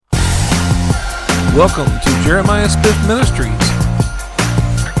Welcome to Jeremiah Smith Ministries,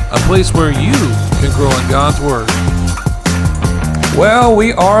 a place where you can grow in God's Word. Well,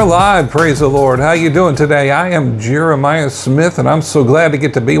 we are live, praise the Lord. How you doing today? I am Jeremiah Smith, and I'm so glad to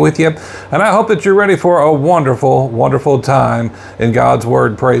get to be with you. And I hope that you're ready for a wonderful, wonderful time in God's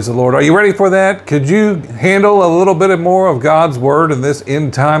Word, praise the Lord. Are you ready for that? Could you handle a little bit more of God's Word in this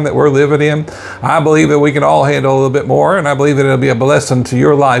end time that we're living in? I believe that we can all handle a little bit more, and I believe that it'll be a blessing to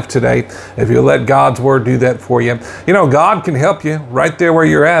your life today if you let God's Word do that for you. You know, God can help you right there where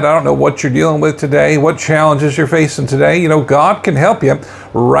you're at. I don't know what you're dealing with today, what challenges you're facing today. You know, God can help you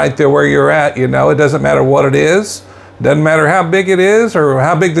right there where you're at. You know, it doesn't matter what it is. Doesn't matter how big it is or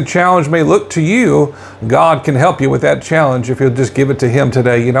how big the challenge may look to you. God can help you with that challenge if you'll just give it to Him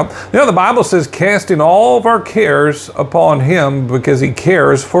today. You know, the Bible says, casting all of our cares upon Him because He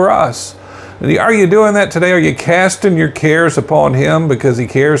cares for us. Are you doing that today? Are you casting your cares upon Him because He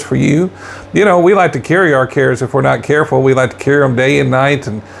cares for you? You know, we like to carry our cares if we're not careful. We like to carry them day and night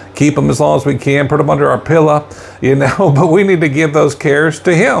and keep them as long as we can, put them under our pillow, you know, but we need to give those cares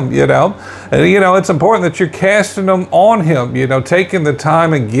to Him, you know. And, you know, it's important that you're casting them on Him, you know, taking the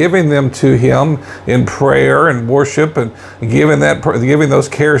time and giving them to Him in prayer and worship and giving those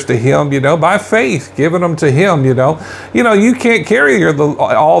cares to Him, you know, by faith, giving them to Him, you know. You know, you can't carry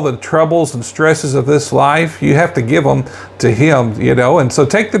all the troubles and stresses of this life. You have to give them to Him, you know, and so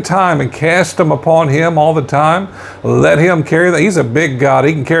take the time and cast them upon Him all the time. Let Him carry that. He's a big God.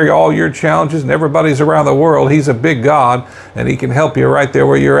 He can carry all your challenges, and everybody's around the world. He's a big God, and He can help you right there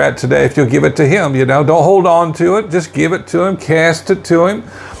where you're at today if you'll give it to Him, you know. Don't hold on to it. Just give it to Him. Cast it to Him.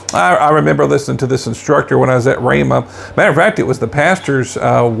 I remember listening to this instructor when I was at Rhema. Matter of fact, it was the pastor's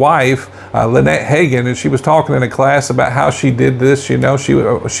wife, Lynette Hagin, and she was talking in a class about how she did this. You know, she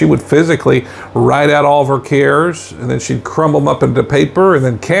would physically write out all of her cares, and then she'd crumble them up into paper and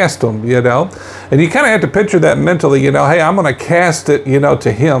then cast them, you know. And you kind of have to picture that mentally, you know. Hey, I'm going to cast it, you know,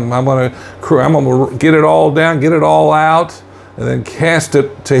 to Him. I'm going to get it all down, get it all out, and then cast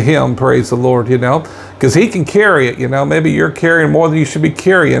it to Him, praise the Lord, you know, because He can carry it, you know. Maybe you're carrying more than you should be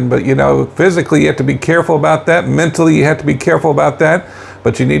carrying, but, you know, physically you have to be careful about that. Mentally you have to be careful about that,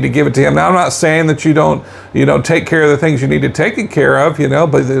 but you need to give it to Him. Now, I'm not saying that you don't take care of the things you need to take care of, you know,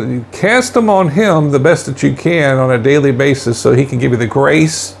 but you cast them on Him the best that you can on a daily basis so He can give you the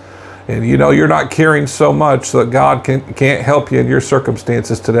grace. And, you know, you're not carrying so much so that God can't help you in your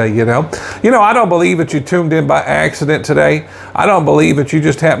circumstances today, you know. You know, I don't believe that you tuned in by accident today. I don't believe that you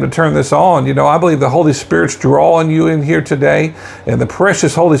just happened to turn this on. You know, I believe the Holy Spirit's drawing you in here today, and the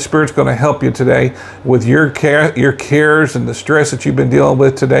precious Holy Spirit's going to help you today with your cares and the stress that you've been dealing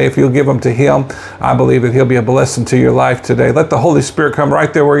with today. If you'll give them to Him, I believe that He'll be a blessing to your life today. Let the Holy Spirit come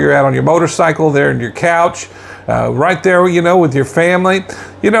right there where you're at on your motorcycle, there in your couch, right there, you know, with your family.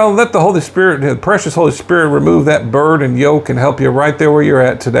 You know, let the Holy Spirit, the precious Holy Spirit, remove that burden and yoke and help you right there where you're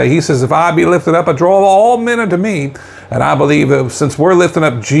at today. He says, if I be lifted up, I draw all men unto me. And I believe that since we're lifting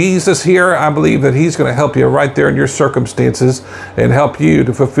up Jesus here, I believe that He's going to help you right there in your circumstances and help you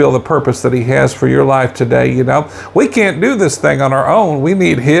to fulfill the purpose that He has for your life today. You know, we can't do this thing on our own. We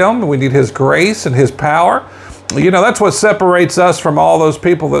need Him. We need His grace and His power. You know, that's what separates us from all those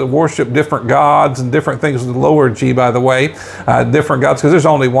people that worship different gods and different things with the lower G, by the way, different gods, because there's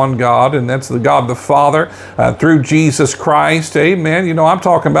only one God, and that's the God the Father through Jesus Christ. Amen. You know, I'm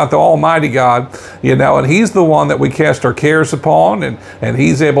talking about the Almighty God, you know, and He's the one that we cast our cares upon, and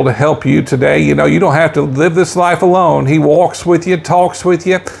He's able to help you today. You know, you don't have to live this life alone. He walks with you, talks with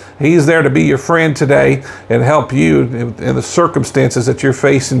you. He's there to be your friend today and help you in the circumstances that you're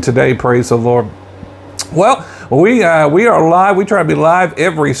facing today. Praise the Lord. Well, we are live. We try to be live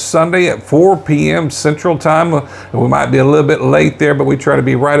every Sunday at 4 p.m. Central Time. We might be a little bit late there, but we try to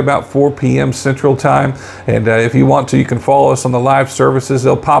be right about 4 p.m. Central Time. And if you want to, you can follow us on the live services.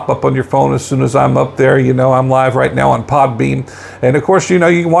 They'll pop up on your phone as soon as I'm up there. You know, I'm live right now on Podbean. And of course, you know,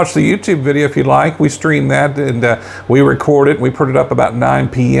 you can watch the YouTube video if you like. We stream that and we record it. We put it up about 9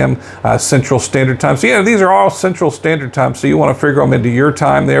 p.m. Central Standard Time. So yeah, these are all Central Standard Time. So you want to figure them into your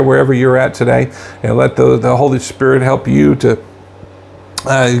time there, wherever you're at today, and let the Holy Spirit help you to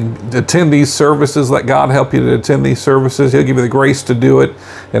attend these services. Let God help you to attend these services. He'll give you the grace to do it,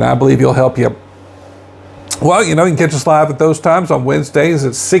 and I believe He'll help you. Well, you know, you can catch us live at those times on Wednesdays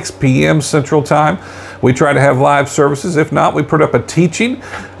at 6 p.m. Central Time. We try to have live services. If not, we put up a teaching,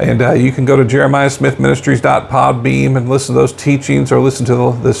 and you can go to jeremiahsmithministries.podbeam and listen to those teachings, or listen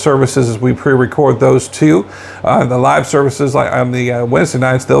to the services as we pre-record those too. The live services, like on the Wednesday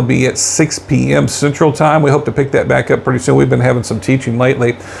nights, they'll be at 6 p.m. Central Time. We hope to pick that back up pretty soon. We've been having some teaching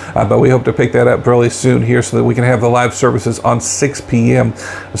lately, but we hope to pick that up really soon here so that we can have the live services on 6 p.m.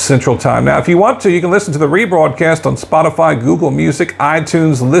 Central Time. Now, if you want to, you can listen to the rebroadcast on Spotify, Google Music,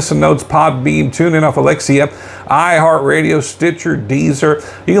 iTunes, Listen Notes, Podbean, TuneIn off Alexia, iHeartRadio, Stitcher, Deezer.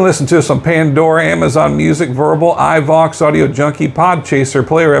 You can listen to us on Pandora, Amazon Music, Verbal, iVox, Audio Junkie, Podchaser,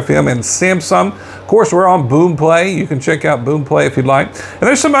 Player FM, and Samsung. Of course, we're on Boomplay. You can check out Boomplay if you'd like. And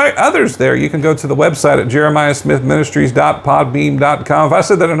there's some others there. You can go to the website at jeremiahsmithministries.podbeam.com. If I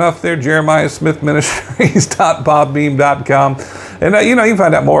said that enough there, jeremiahsmithministries.podbeam.com. And, you can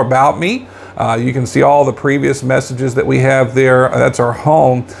find out more about me. You can see all the previous messages that we have there. That's our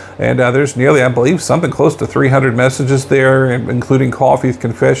home. And there's nearly, I believe, something close to 300 messages there, including Coffee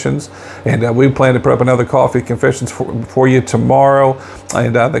Confessions. And we plan to put up another Coffee Confessions for you tomorrow.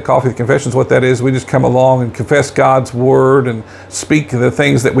 And the Coffee Confessions, what that is, we just come along and confess God's Word and speak the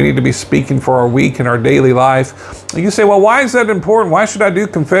things that we need to be speaking for our week and our daily life. And you say, well, why is that important? Why should I do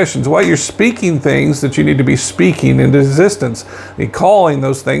confessions? Well, you're speaking things that you need to be speaking into existence. You're calling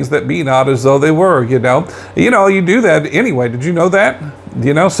those things that be not as though they were, you do that anyway. Did you know that?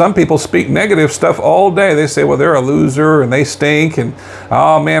 Some people speak negative stuff all day. They say, well, they're a loser and they stink, and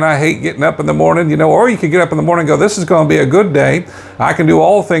oh man, I hate getting up in the morning, or you could get up in the morning and go, this is going to be a good day. I can do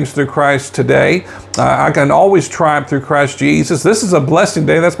all things through Christ today. I can always triumph through Christ Jesus. This is a blessing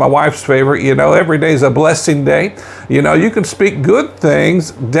day. That's my wife's favorite. Every day is a blessing day. You can speak good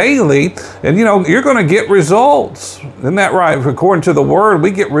things daily, and you're going to get results. Isn't that right? According to the Word,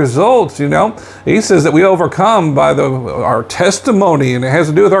 we get results. He says that we overcome by our testimony, and it has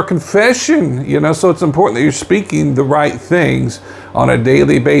to do with our confession. So it's important that you're speaking the right things on a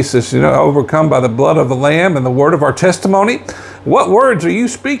daily basis. Overcome by the blood of the Lamb and the word of our testimony. What words are you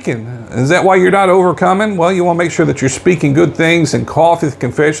speaking? Is that why you're not overcoming? Well, you want to make sure that you're speaking good things, and Coffee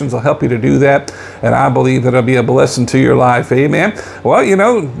Confessions will help you to do that. And I believe that it'll be a blessing to your life. Amen. Well,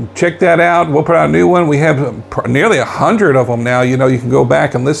 check that out. We'll put out a new one. We have nearly 100 of them now. You can go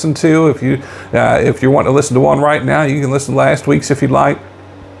back and listen to. If you want to listen to one right now, you can listen to last week's if you'd like.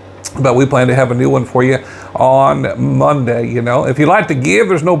 But we plan to have a new one for you on Monday. If you'd like to give,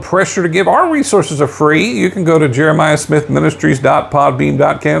 there's no pressure to give. Our resources are free. You can go to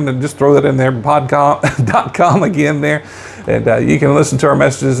jeremiahsmithministries.podbeam.com and just throw that in there, .com again there. And you can listen to our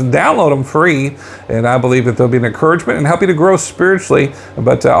messages and download them free. And I believe that they'll be an encouragement and help you to grow spiritually.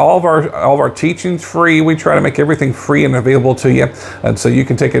 But all of our teachings free. We try to make everything free and available to you. And so you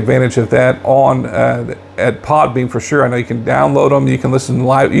can take advantage of that on at Podbeam for sure. I know you can download them. You can listen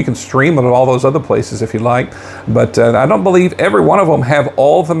live. You can stream them at all those other places if you like. But I don't believe every one of them have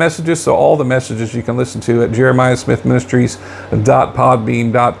all the messages. So all the messages you can listen to at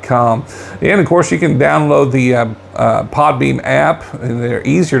jeremiahsmithministries.podbeam.com. And of course, you can download the Podbeam app, and they're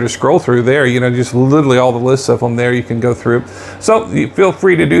easier to scroll through there. Just literally all the lists of them there you can go through. So you feel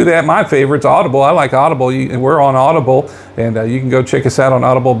free to do that. My favorite's Audible. I like Audible. We're on Audible, and you can go check us out on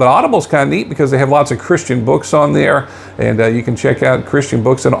Audible. But Audible's kind of neat because they have lots of Christian books on there, and you can check out Christian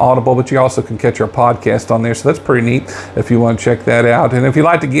books on Audible, but you also can catch our podcast on there. So that's pretty neat if you want to check that out. And if you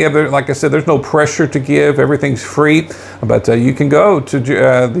like to give, like I said, there's no pressure to give. Everything's free. But you can go to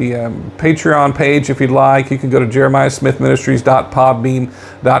the Patreon page if you'd like. You can go to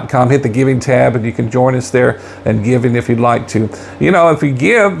jeremiahsmithministries.podbeam.com, hit the giving tab, and you can join us there and giving if you'd like to. If you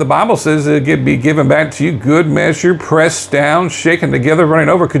give, the Bible says it'll be given back to you, good measure, pressed down, shaken together, running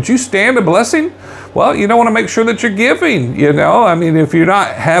over. Could you stand a blessing? Well, you don't want to make sure that you're giving. If you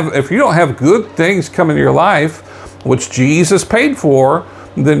don't have good things come into your life, which Jesus paid for,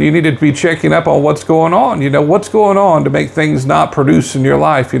 then you need to be checking up on what's going on. What's going on to make things not produce in your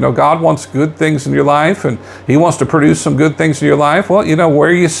life. God wants good things in your life, and He wants to produce some good things in your life. Well, where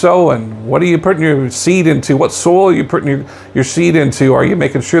are you sowing? What are you putting your seed into? What soil are you putting your seed into? Are you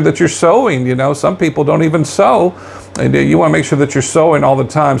making sure that you're sowing? Some people don't even sow, and you want to make sure that you're sowing all the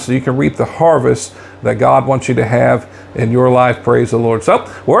time so you can reap the harvest that God wants you to have in your life. Praise the Lord. So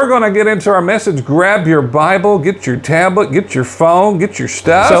we're going to get into our message. Grab your Bible, get your tablet, get your phone, get your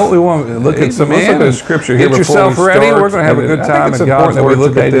stuff. So we want to look at some scripture here. Get yourself ready. We're going to have a good time in God's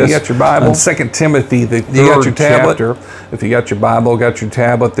Word today. You got your Bible? In 2 Timothy, the third chapter. If you got your Bible, got your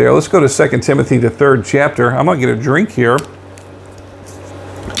tablet there. Let's go to 2 Timothy, the third chapter. I'm going to get a drink here.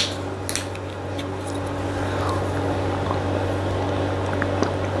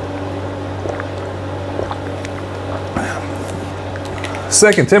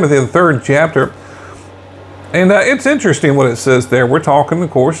 2 Timothy, the third chapter. And it's interesting what it says there. We're talking,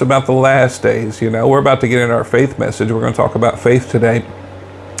 of course, about the last days. We're about to get into our faith message. We're going to talk about faith today.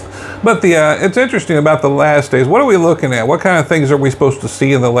 But it's interesting about the last days. What are we looking at? What kind of things are we supposed to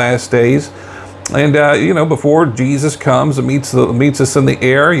see in the last days? And, before Jesus comes and meets us in the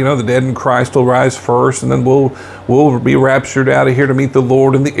air, the dead in Christ will rise first, and then we'll be raptured out of here to meet the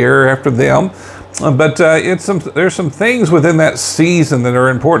Lord in the air after them. But there's some things within that season that are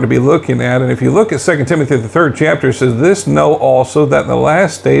important to be looking at. And if you look at 2 Timothy, the 3rd chapter, it says, "This know also that in the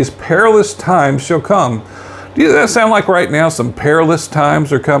last days perilous times shall come." Does that sound like right now some perilous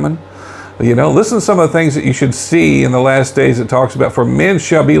times are coming? Listen to some of the things that you should see in the last days. It talks about, "For men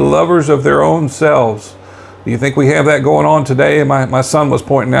shall be lovers of their own selves." Do you think we have that going on today? And my son was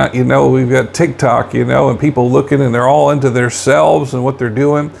pointing out, we've got TikTok, and people looking and they're all into their selves and what they're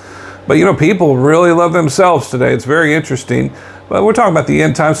doing. But, people really love themselves today. It's very interesting. But we're talking about the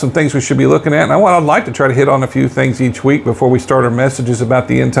end times, some things we should be looking at. And I'd like to try to hit on a few things each week before we start our messages about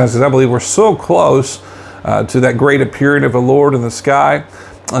the end times, because I believe we're so close to that great appearing of the Lord in the sky.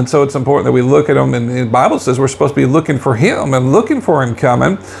 And so it's important that we look at him. And the Bible says we're supposed to be looking for him and looking for him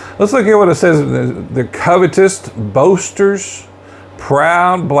coming. Let's look at what it says. The covetous, boasters,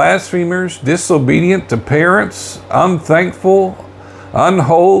 proud, blasphemers, disobedient to parents, unthankful,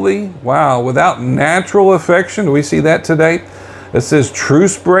 unholy, without natural affection. Do we see that today? It says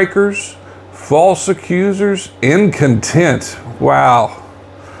truce breakers, false accusers, incontent. Wow.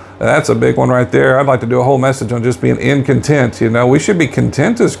 That's a big one right there. I'd like to do a whole message on just being incontent. We should be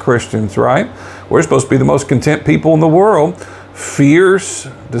content as Christians, right? We're supposed to be the most content people in the world. Fierce,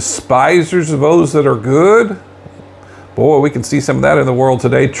 despisers of those that are good. Boy, we can see some of that in the world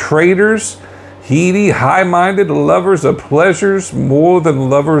today. Traitors, heady, high-minded, lovers of pleasures more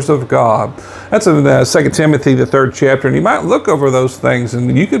than lovers of God. That's in 2 Timothy, the 3rd chapter. And you might look over those things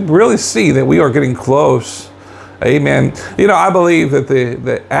and you could really see that we are getting close. Amen. I believe that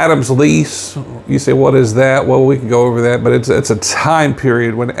the Adam's lease, you say, what is that? Well, we can go over that, but it's a time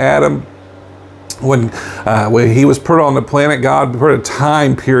period when Adam, when he was put on the planet, God put a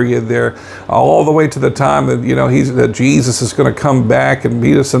time period there, all the way to the time that that Jesus is going to come back and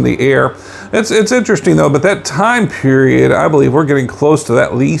meet us in the air. It's interesting though, but that time period, I believe we're getting close to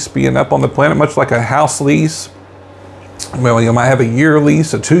that lease being up on the planet, much like a house lease. Well, you might have a year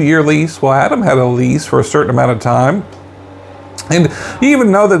lease, a 2-year lease. Well, Adam had a lease for a certain amount of time. And you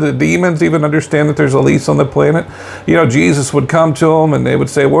even know that the demons even understand that there's a lease on the planet. Jesus would come to them and they would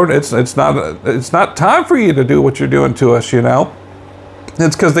say, "Lord, it's not time for you to do what you're doing to us,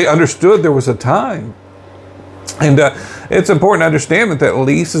 It's because they understood there was a time. And it's important to understand that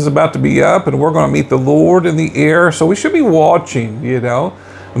lease is about to be up and we're going to meet the Lord in the air. So we should be watching,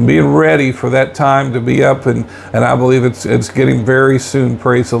 and being ready for that time to be up, and I believe it's getting very soon.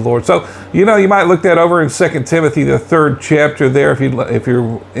 Praise the Lord. So you might look that over in 2 Timothy, the 3rd chapter there, if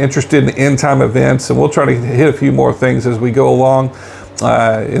you're interested in end time events, and we'll try to hit a few more things as we go along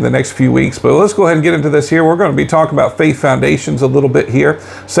in the next few weeks. But let's go ahead and get into this here. We're going to be talking about faith foundations a little bit here.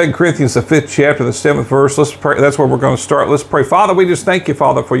 2 Corinthians, the 5th chapter, the 7th verse. Let's pray. That's where we're going to start. Let's pray. Father, we just thank you,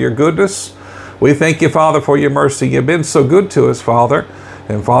 Father, for your goodness. We thank you, Father, for your mercy. You've been so good to us, Father.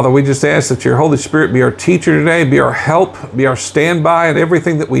 And Father, we just ask that your Holy Spirit be our teacher today, be our help, be our standby in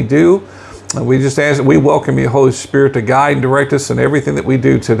everything that we do. And we just ask that we welcome you, Holy Spirit, to guide and direct us in everything that we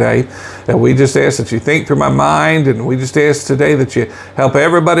do today. And we just ask that you think through my mind, and we just ask today that you help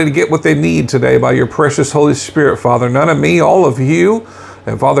everybody to get what they need today by your precious Holy Spirit, Father. None of me, all of you.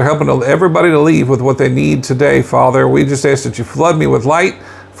 And Father, helping everybody to leave with what they need today, Father. We just ask that you flood me with light.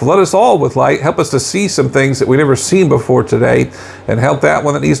 Flood us all with light. Help us to see some things that we've never seen before today, and help that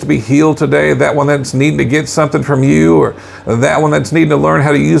one that needs to be healed today, that one that's needing to get something from you, or that one that's needing to learn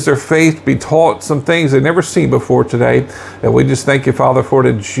how to use their faith to be taught some things they've never seen before today. And we just thank you, Father, for it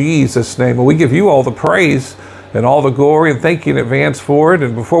in Jesus' name. And we give you all the praise and all the glory, and thank you in advance for it.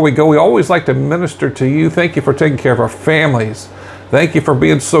 And before we go, we always like to minister to you. Thank you for taking care of our families. Thank you for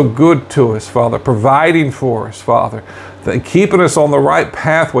being so good to us, Father, providing for us, Father, keeping us on the right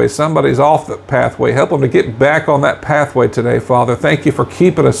pathway. Somebody's off the pathway. Help them to get back on that pathway today, Father. Thank you for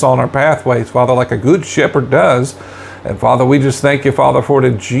keeping us on our pathways, Father, like a good shepherd does. And Father, we just thank you, Father, for it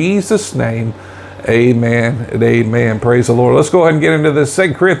in Jesus' name. Amen and amen. Praise the Lord. Let's go ahead and get into this.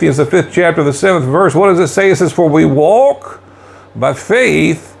 2 Corinthians, the 5th chapter, the 7th verse. What does it say? It says, "For we walk by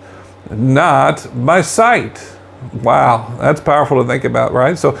faith, not by sight." Wow, that's powerful to think about,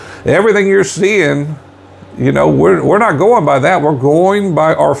 right? So everything you're seeing, we're not going by that. We're going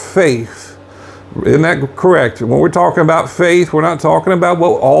by our faith. Isn't that correct? When we're talking about faith, we're not talking about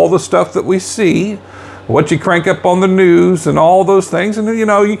all the stuff that we see. what you crank up on the news and all those things. And you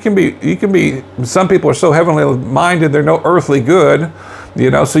know, you can be, some people are so heavenly minded, they're no earthly good. You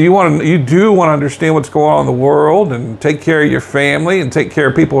know, so you do want to understand what's going on in the world and take care of your family and take care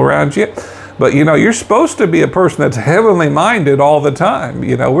of people around you. But, you know, you're supposed to be a person that's heavenly minded all the time.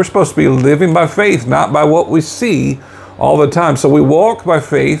 You know, we're supposed to be living by faith, not by what we see all the time. So we walk by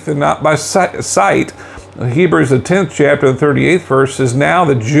faith and not by sight. Hebrews, the 10th chapter, the 38th verse says, now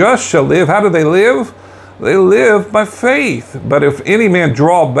the just shall live. How do they live? They live by faith. But if any man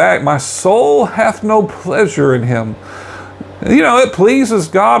draw back, my soul hath no pleasure in him. You know, it pleases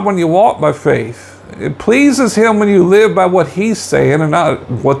God when you walk by faith. It pleases Him when you live by what He's saying and not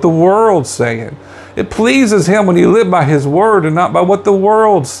what the world's saying. It pleases Him when you live by His Word and not by what the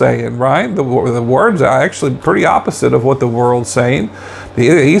world's saying, right? The words are actually pretty opposite of what the world's saying.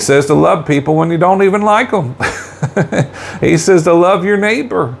 He says to love people when you don't even like them. He says to love your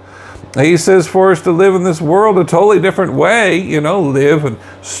neighbor. He says for us to live in this world a totally different way, you know, live and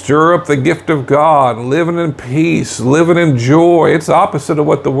stir up the gift of God, living in peace, living in joy. It's opposite of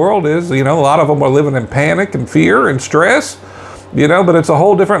what the world is. You know, a lot of them are living in panic and fear and stress, you know, but it's a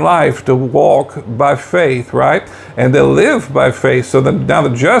whole different life to walk by faith, right? And to live by faith. So now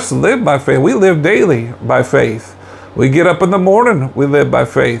the just live by faith. We live daily by faith. We get up in the morning, we live by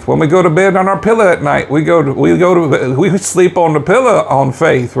faith. When we go to bed on our pillow at night, we sleep on the pillow on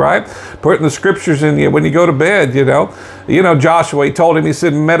faith, right? Putting the scriptures in you when you go to bed, you know. You know, Joshua, he told him, he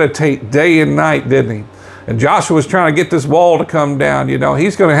said, meditate day and night, didn't he? And Joshua was trying to get this wall to come down, you know.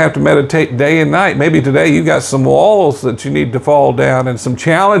 He's going to have to meditate day and night. Maybe today you got some walls that you need to fall down and some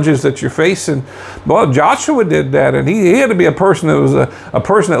challenges that you're facing. Well, Joshua did that, and he had to be a person that was a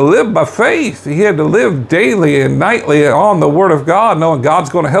person that lived by faith. He had to live daily and nightly on the Word of God, knowing God's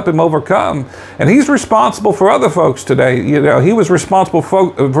going to help him overcome. And he's responsible for other folks today. You know, he was responsible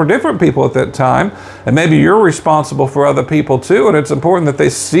for different people at that time, and maybe you're responsible for other people too. And it's important that they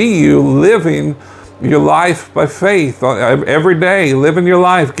see you living your life by faith every day, living your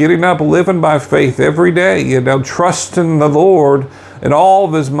life, getting up, living by faith every day, you know, trusting the Lord in all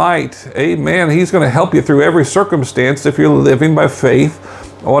of His might. Amen. He's going to help you through every circumstance if you're living by faith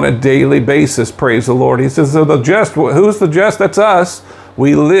on a daily basis. Praise the Lord. He says, the just, who's the just? That's us.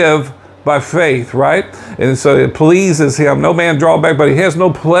 We live by faith, right? And so it pleases Him. No man draw back, but He has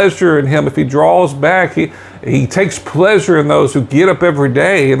no pleasure in him. If he draws back, he takes pleasure in those who get up every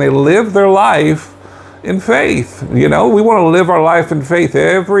day and they live their life in faith. You know, we want to live our life in faith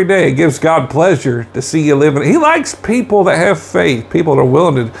every day. It gives God pleasure to see you living. He likes people that have faith, people that are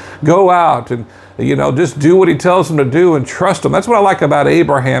willing to go out and, you know, just do what He tells them to do and trust Him. That's what I like about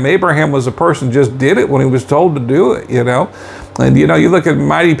Abraham. Abraham was a person who just did it when he was told to do it, you know. And, you know, you look at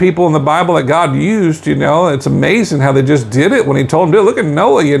mighty people in the Bible that God used, you know, it's amazing how they just did it when He told them to do it. Look at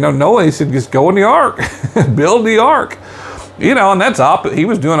Noah, you know, Noah, he said, just go in the ark, build the ark. You know, and he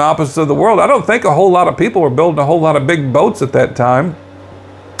was doing opposite of the world. I don't think a whole lot of people were building a whole lot of big boats at that time.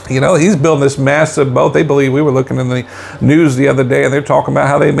 You know, he's building this massive boat. They believe, we were looking in the news the other day, and they're talking about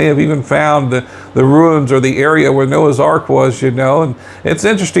how they may have even found the ruins or the area where Noah's Ark was, you know. And it's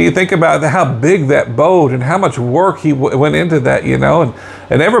interesting, you think about how big that boat and how much work he went into that, you know.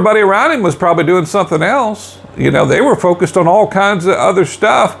 And everybody around him was probably doing something else. You know, they were focused on all kinds of other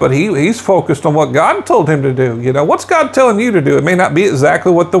stuff, but he's focused on what God told him to do. You know, what's God telling you to do? It may not be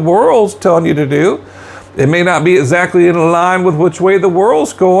exactly what the world's telling you to do. It may not be exactly in line with which way the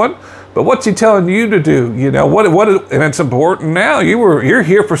world's going, but what's He telling you to do? You know, and it's important now. You're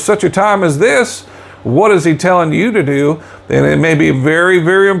here for such a time as this. What is He telling you to do? And it may be very,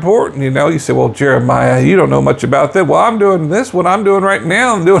 very important. You know, you say, well, Jeremiah, you don't know much about that. Well, I'm doing this, what I'm doing right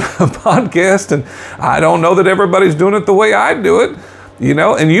now. I'm doing a podcast, and I don't know that everybody's doing it the way I do it, you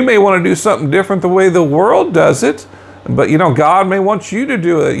know, and you may want to do something different the way the world does it. But, you know, God may want you to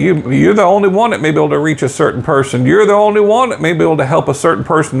do it. You're the only one that may be able to reach a certain person. You're the only one that may be able to help a certain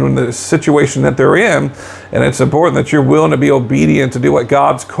person in the situation that they're in. And it's important that you're willing to be obedient to do what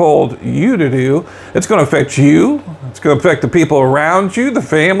God's called you to do. It's going to affect you. It's going to affect the people around you, the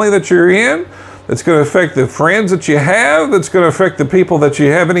family that you're in. It's going to affect the friends that you have. It's going to affect the people that you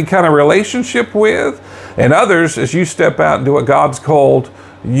have any kind of relationship with. And others as you step out and do what God's called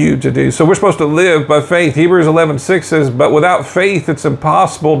you to do. So we're supposed to live by faith. Hebrews 11:6 says, but without faith it's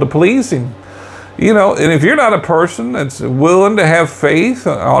impossible to please Him. And if you're not a person that's willing to have faith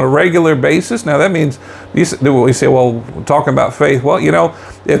on a regular basis, now that means we say, well, talking about faith. Well,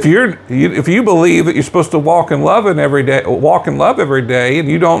 if you believe that you're supposed to walk in love every day, and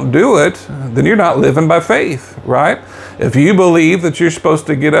you don't do it, then you're not living by faith, right? If you believe that you're supposed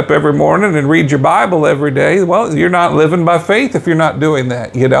to get up every morning and read your Bible every day, well, you're not living by faith if you're not doing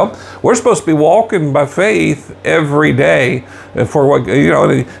that. We're supposed to be walking by faith every day. For what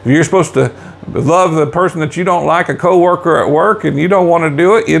if you're supposed to love the person that you don't like, a coworker at work, and you don't want to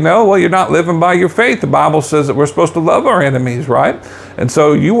do it, well, you're not living by your faith. The Bible says that we're supposed to love our enemies, right? And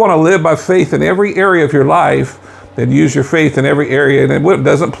so you want to live by faith in every area of your life, and use your faith in every area, and it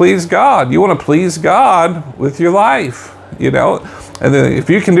doesn't please God. You want to please God with your life, And then if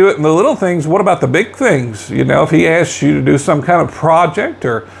you can do it in the little things, what about the big things? If he asks you to do some kind of project,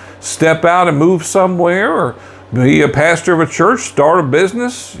 or step out and move somewhere, or be a pastor of a church, start a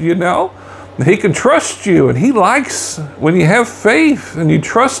business, he can trust you, and he likes when you have faith and you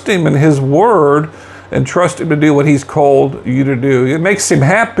trust him in his word and trust him to do what he's called you to do. It makes him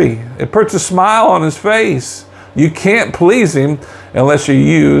happy. It puts a smile on his face. You can't please him unless you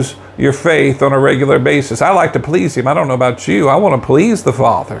use your faith on a regular basis. I like to please him. I don't know about you. I want to please the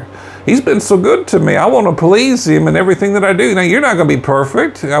Father. He's been so good to me. I want to please him in everything that I do. Now, you're not going to be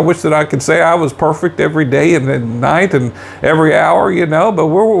perfect. I wish that I could say I was perfect every day and at night and every hour, but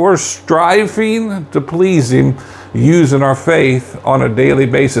we're striving to please him using our faith on a daily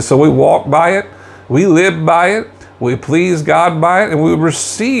basis. So we walk by it, we live by it, we please God by it, and we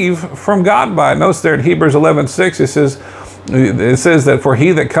receive from God by it. Notice there in Hebrews 11:6, it says that for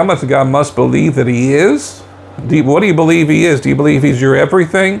he that cometh to God must believe that he is. What do you believe he is? Do you believe he's your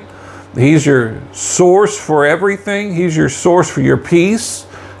everything? He's your source for everything. He's your source for your peace.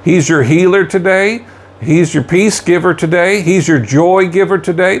 He's your healer today. He's your peace giver today. He's your joy giver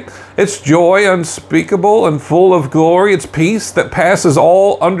today. It's joy unspeakable and full of glory. It's peace that passes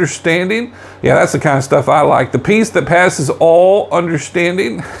all understanding. Yeah, that's the kind of stuff I like. The peace that passes all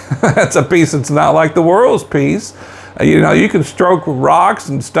understanding. That's a peace that's not like the world's peace. You can stroke rocks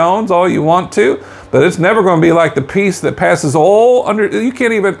and stones all you want to, but it's never going to be like the peace that passes you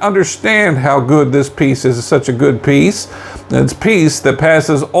can't even understand how good this peace is. It's such a good peace. It's peace that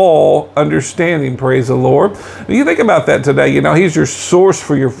passes all understanding, praise the Lord. You think about that today, he's your source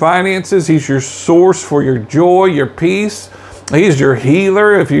for your finances. He's your source for your joy, your peace. He's your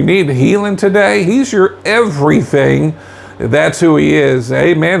healer. If you need healing today, he's your everything. That's who he is.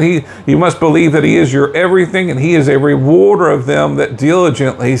 Amen. You must believe that he is your everything, and he is a rewarder of them that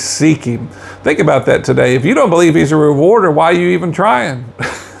diligently seek him. Think about that today. If you don't believe he's a rewarder, why are you even trying?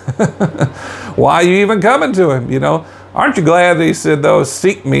 Why are you even coming to him? Aren't you glad that he said, though,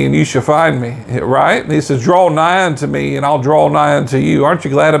 seek me and you shall find me, right? And he says, draw nigh unto me and I'll draw nigh unto you. Aren't you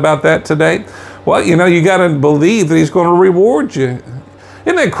glad about that today? Well, you got to believe that he's going to reward you.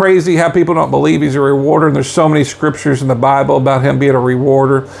 Isn't that crazy how people don't believe he's a rewarder? And there's so many scriptures in the Bible about him being a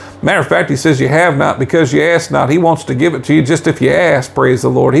rewarder. Matter of fact, he says you have not because you ask not. He wants to give it to you just if you ask, praise the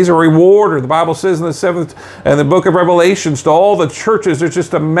Lord. He's a rewarder. The Bible says in the book of Revelations, to all the churches, there's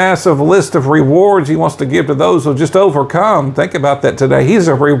just a massive list of rewards he wants to give to those who just overcome. Think about that today. He's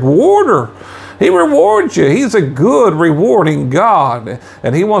a rewarder. He rewards you. He's a good, rewarding God.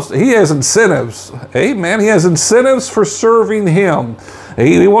 And he has incentives. Amen. He has incentives for serving him.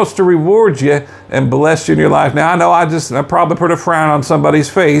 He wants to reward you and bless you in your life. Now, I know I probably put a frown on somebody's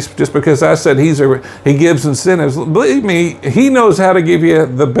face just because I said he gives incentives. Believe me, he knows how to give you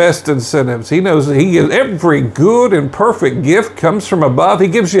the best incentives. He knows that he gives every good and perfect gift comes from above. He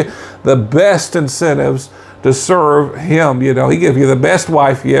gives you the best incentives to serve him. He'll give you the best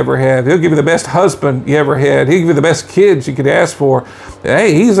wife you ever had. He'll give you the best husband you ever had. He'll give you the best kids you could ask for.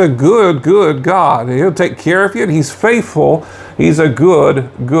 Hey, he's a good, good God. He'll take care of you, and he's faithful. He's a good,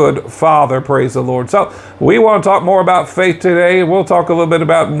 good Father, praise the Lord. So we want to talk more about faith today. We'll talk a little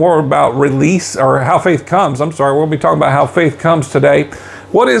bit more about release, or how faith comes. We'll be talking about how faith comes today.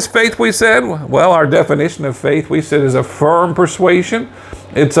 What is faith, we said? Well, our definition of faith, we said, is a firm persuasion.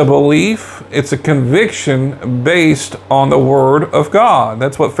 It's a belief. It's a conviction based on the Word of God.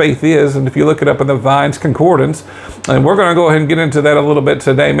 That's what faith is. And if you look it up in the Vine's Concordance, and we're going to go ahead and get into that a little bit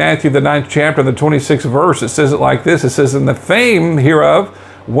today. Matthew, the 9th chapter, the 26th verse, it says it like this. It says, and the fame hereof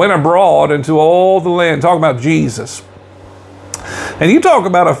went abroad into all the land. Talking about Jesus. And you talk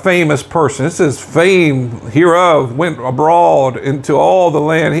about a famous person. It says fame hereof went abroad into all the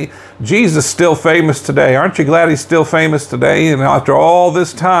land. Jesus is still famous today. Aren't you glad he's still famous today? And after all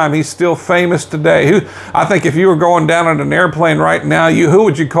this time, he's still famous today. I think if you were going down on an airplane right now, who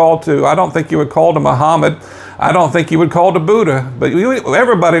would you call to? I don't think you would call to Muhammad. I don't think you would call to Buddha, but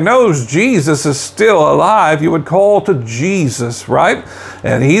everybody knows Jesus is still alive. You would call to Jesus, right?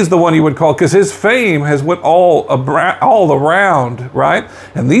 And he's the one you would call, because his fame has went all around, right?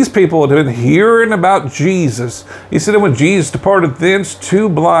 And these people had been hearing about Jesus. He said, and when Jesus departed thence, 2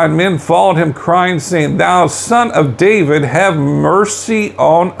 blind men followed him, crying, saying, Thou Son of David, have mercy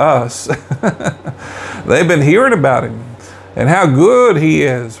on us. They've been hearing about him and how good he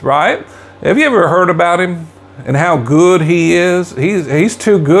is, right? Have you ever heard about him and how good he is? He's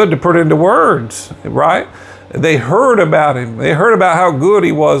too good to put into words, right? They heard about him. They heard about how good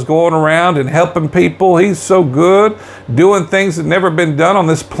he was going around and helping people. He's so good, doing things that never been done on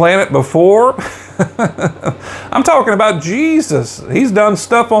this planet before. I'm talking about Jesus. He's done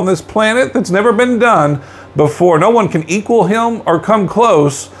stuff on this planet that's never been done before. No one can equal him or come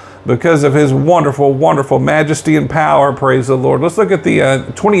close because of his wonderful, wonderful majesty and power. Praise the Lord. Let's look at the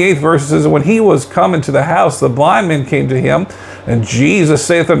 28th verse. It says, when he was come into the house, the blind men came to him, and Jesus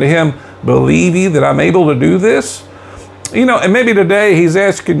saith unto him, Believe ye that I'm able to do this? You know, and maybe today he's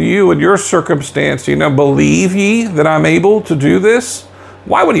asking you in your circumstance, believe ye that I'm able to do this?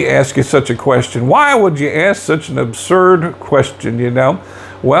 Why would he ask you such a question? Why would you ask such an absurd question,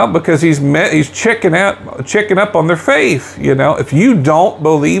 Well, because he's checking up on their faith, If you don't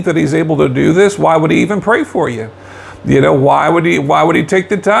believe that he's able to do this, why would he even pray for you? Why would he take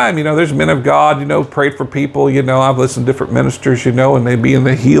the time? There's men of God, prayed for people, I've listened to different ministers, and they be in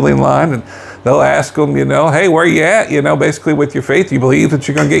the healing line, and they'll ask them, hey, where are you at? Basically with your faith, you believe that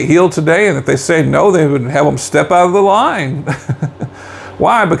you're going to get healed today? And if they say no, they would have them step out of the line.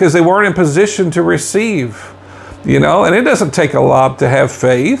 Why? Because they weren't in position to receive. And it doesn't take a lot to have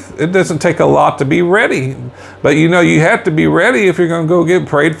faith. It doesn't take a lot to be ready. But you have to be ready if you're going to go get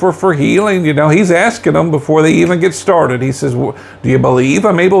prayed for healing. He's asking them before they even get started. He says, do you believe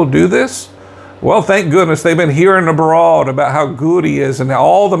I'm able to do this? Well, thank goodness they've been hearing abroad about how good he is and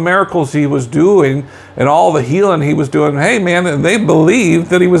all the miracles he was doing and all the healing he was doing. Hey, man, and they believed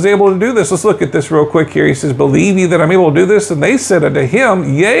that he was able to do this. Let's look at this real quick here. He says, Believe ye that I'm able to do this? And they said unto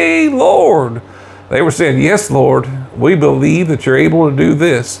him, Yea, Lord. They were saying, Yes, Lord, we believe that you're able to do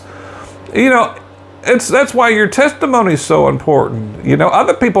this. That's why your testimony is so important.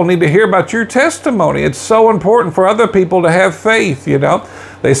 Other people need to hear about your testimony. It's so important for other people to have faith,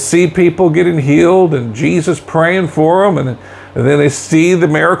 They see people getting healed and Jesus praying for them, and then they see the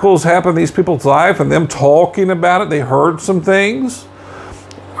miracles happen in these people's life and them talking about it. They heard some things.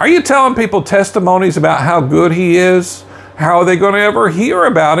 Are you telling people testimonies about how good he is? How are they going to ever hear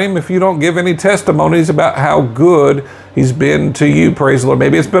about him if you don't give any testimonies about how good he's been to you? Praise the Lord.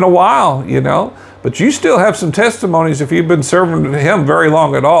 Maybe it's been a while, but you still have some testimonies if you've been serving him very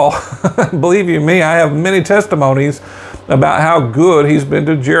long at all. Believe you me, I have many testimonies about how good he's been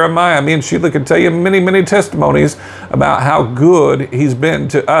to Jeremiah. Me and Sheila can tell you many, many testimonies about how good he's been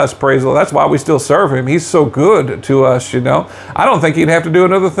to us. Praise the Lord. That's why we still serve him. He's so good to us, I don't think he'd have to do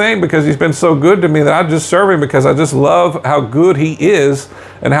another thing because he's been so good to me that I just serve him because I just love how good he is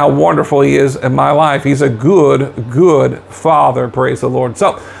and how wonderful he is in my life. He's a good, good Father. Praise the Lord.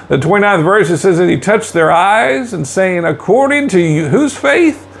 So the 29th verse, it says that he touched their eyes and saying, according to you, whose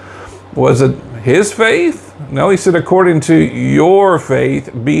faith? Was it his faith? No, he said, according to your faith,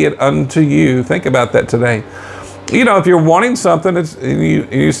 be it unto you. Think about that today. If you're wanting something and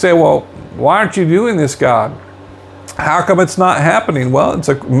you say, well, why aren't you doing this, God? How come it's not happening? Well,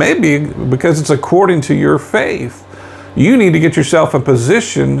 maybe because it's according to your faith. You need to get yourself in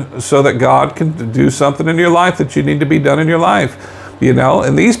position so that God can do something in your life that you need to be done in your life.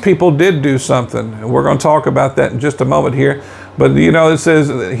 And these people did do something. And we're going to talk about that in just a moment here. But, it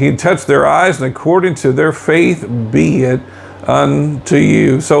says he touched their eyes, and according to their faith be it unto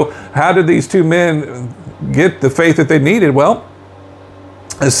you. So how did these two men get the faith that they needed? Well,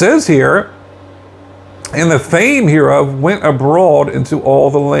 it says here, and the fame hereof went abroad into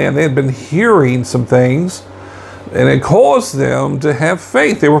all the land. They had been hearing some things, and it caused them to have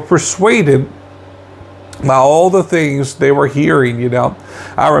faith. They were persuaded by all the things they were hearing,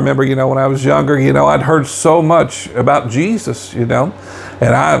 I remember, when I was younger, I'd heard so much about Jesus, and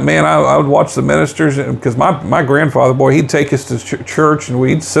I would watch the ministers, because my grandfather, boy, he'd take us to church and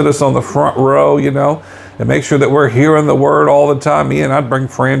we'd sit us on the front row, and make sure that we're hearing the word all the time. Me and I'd bring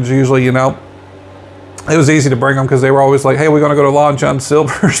friends usually, It was easy to bring them because they were always like, hey, we're going to go to Long John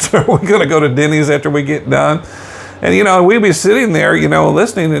Silver's, or we're going to go to Denny's after we get done. And, we'd be sitting there,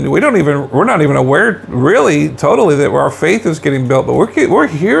 listening, and we're not even aware really totally that our faith is getting built, but we're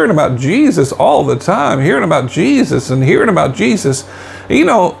hearing about Jesus all the time, hearing about Jesus and hearing about Jesus.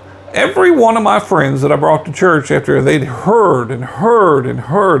 Every one of my friends that I brought to church after they'd heard and heard and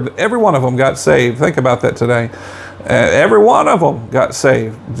heard, every one of them got saved. Think about that today. Every one of them got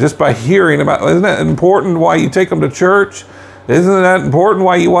saved just by hearing about. Isn't that important why you take them to church? Isn't that important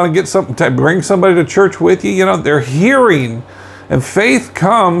why you want to get something to bring somebody to church with you? You know, they're hearing, and faith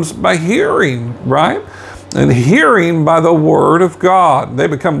comes by hearing, right? And hearing by the word of God. They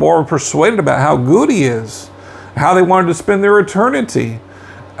become more persuaded about how good he is, how they wanted to spend their eternity,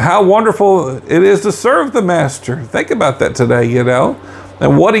 how wonderful it is to serve the master. Think about that today, you know,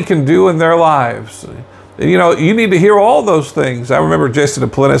 and what he can do in their lives. You know, you need to hear all those things. I remember Jason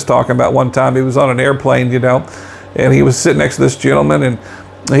Duplantis talking about one time he was on an airplane, you know, and he was sitting next to this gentleman, and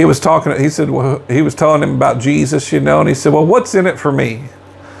he was talking, he said, well, he was telling him about Jesus, you know, and he said, well, what's in it for me?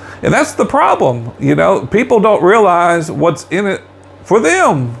 And that's the problem, you know, people don't realize what's in it for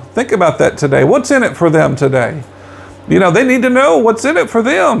them. Think about that today. What's in it for them today? You know, they need to know what's in it for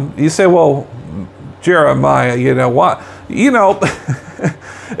them. You say, well, Jeremiah, you know what? You know,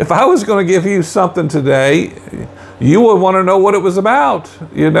 if I was going to give you something today, you would want to know what it was about.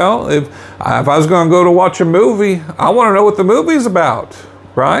 You know, if I was going to go to watch a movie, I want to know what the movie's about,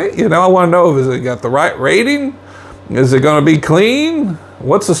 right? You know, I want to know if it got the right rating. Is it going to be clean?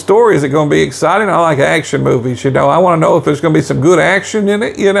 What's the story? Is it going to be exciting? I like action movies, you know. I want to know if there's going to be some good action in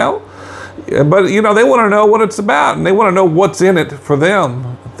it, you know. But, you know, they want to know what it's about, and they want to know what's in it for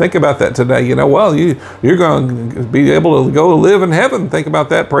them. Think about that today. You know, well, you're going to be able to go live in heaven. Think about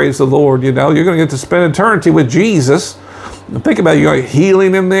that. Praise the Lord. You know, you're going to get to spend eternity with Jesus. Think about it. You got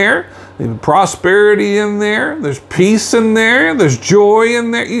healing in there, prosperity in there, there's peace in there, there's joy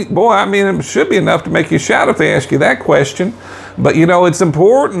in there. Boy, I mean, it should be enough to make you shout if they ask you that question. But, you know, it's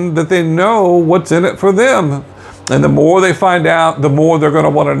important that they know what's in it for them. And the more they find out, the more they're going to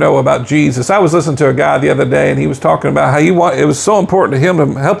want to know about Jesus. I was listening to a guy the other day, and he was talking about how it was so important to him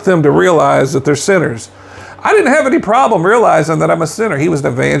to help them to realize that they're sinners. I didn't have any problem realizing that I'm a sinner. He was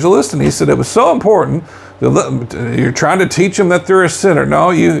an evangelist, and he said it was so important. You're trying to teach them that they're a sinner.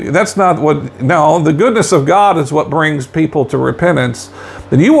 No, that's not what. No, the goodness of God is what brings people to repentance.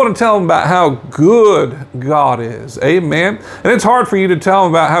 And you want to tell them about how good God is. Amen. And it's hard for you to tell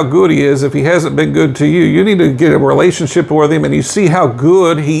him about how good he is if he hasn't been good to you. You need to get a relationship with him, and you see how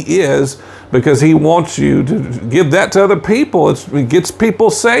good he is, because he wants you to give that to other people. It gets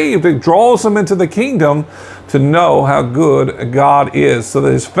people saved. It draws them into the kingdom to know how good God is. So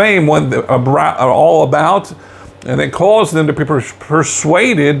that his fame went all about, and it caused them to be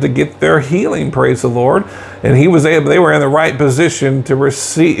persuaded to get their healing, praise the Lord. And they were in the right position to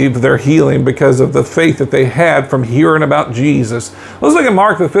receive their healing because of the faith that they had from hearing about Jesus. Let's look at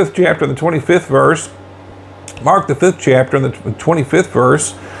Mark the 5th chapter, the 25th verse. Mark the 5th chapter, and the 25th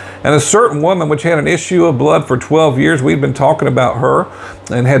verse. And a certain woman which had an issue of blood for 12 years, we'd been talking about her,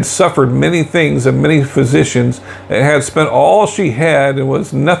 and had suffered many things of many physicians, and had spent all she had, and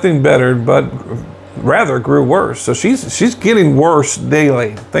was nothing better, but rather grew worse. So she's getting worse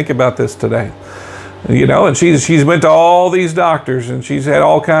daily. Think about this today. You know, and she's went to all these doctors, and she's had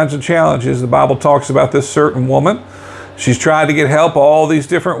all kinds of challenges. The Bible talks about this certain woman. She's tried to get help all these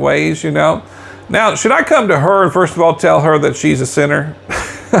different ways, you know. Now, should I come to her and first of all tell her that she's a sinner?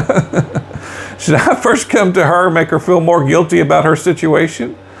 Should I first come to her and make her feel more guilty about her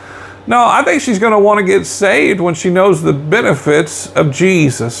situation? No, I think she's going to want to get saved when she knows the benefits of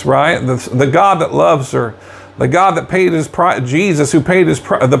Jesus, right? The God that loves her, the God that paid his price, Jesus who paid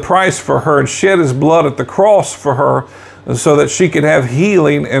the price for her and shed his blood at the cross for her, so that she could have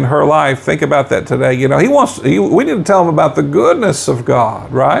healing in her life. Think about that today. You know, we need to tell them about the goodness of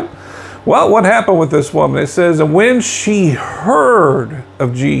God, right? Well, what happened with this woman? It says, and when she heard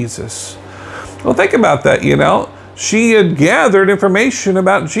of Jesus. Well, think about that, you know. She had gathered information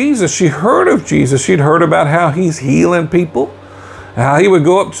about Jesus. She heard of Jesus. She'd heard about how he's healing people, how he would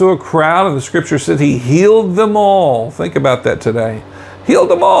go up to a crowd, and the scripture said he healed them all. Think about that today.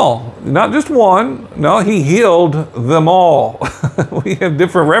 Healed them all. Not just one. No, he healed them all. We have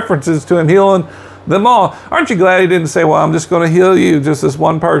different references to him healing them all. Aren't you glad he didn't say, well, I'm just going to heal you, just this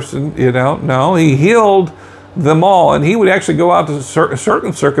one person, you know? No, he healed them all. And he would actually go out to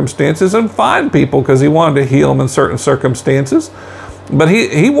certain circumstances and find people because he wanted to heal them in certain circumstances. But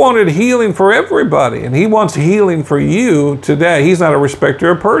he wanted healing for everybody, and he wants healing for you today. He's not a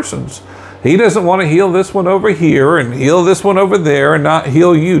respecter of persons. He doesn't want to heal this one over here and heal this one over there and not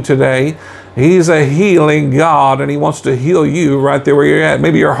heal you today. He's a healing God, and he wants to heal you right there where you're at.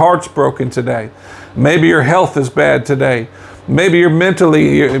 Maybe your heart's broken today. Maybe your health is bad today. Maybe you're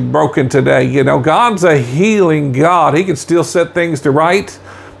mentally broken today. You know, God's a healing God. He can still set things to right.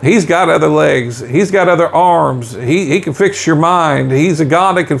 He's got other legs. He's got other arms. He can fix your mind. He's a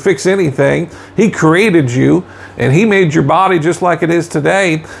God that can fix anything. He created you, and He made your body just like it is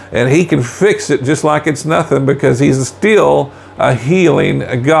today, and He can fix it just like it's nothing, because He's still a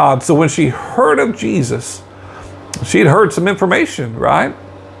healing God. So when she heard of Jesus, she'd heard some information, right?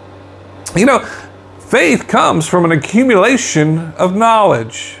 You know, faith comes from an accumulation of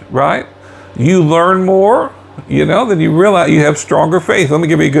knowledge, right? You learn more, then you realize you have stronger faith. Let me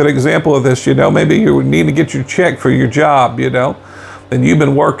give you a good example of this. Maybe you need to get your check for your job, and you've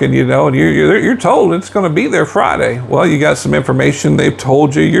been working, and you're told it's going to be there Friday. Well, you got some information. They've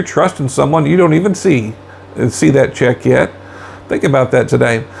told you. You're trusting someone you don't even see that check yet. Think about that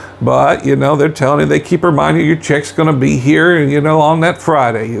today. But, they're telling you, they keep reminding you your check's going to be here, on that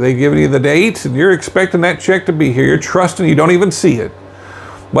Friday. They're giving you the date, and you're expecting that check to be here. You're trusting, you don't even see it.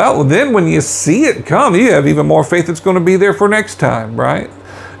 Well, then when you see it come, you have even more faith it's going to be there for next time, right?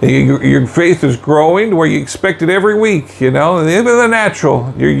 Your faith is growing to where you expect it every week, and even the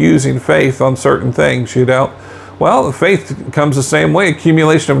natural, you're using faith on certain things, Well, faith comes the same way,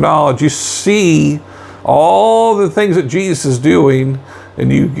 accumulation of knowledge. You see all the things that Jesus is doing,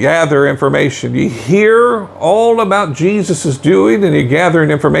 and you gather information. You hear all about Jesus is doing, and you gather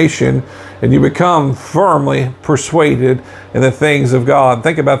information, and you become firmly persuaded in the things of God.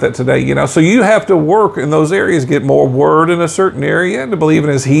 Think about that today, So you have to work in those areas, get more word in a certain area to believe in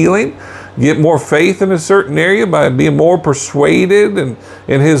His healing, get more faith in a certain area by being more persuaded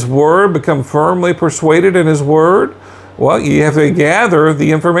in His word, become firmly persuaded in His word. Well, you have to gather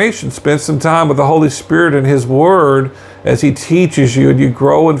the information, spend some time with the Holy Spirit and His Word as He teaches you, and you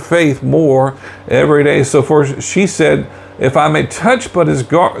grow in faith more every day. So she said, if I may touch but His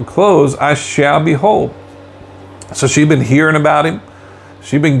clothes, I shall be whole. So she'd been hearing about Him.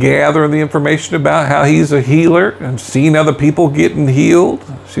 She'd been gathering the information about how He's a healer and seeing other people getting healed.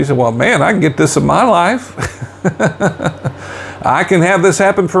 She said, well, man, I can get this in my life. I can have this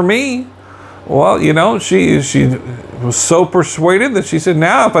happen for me. Well, she was so persuaded that she said,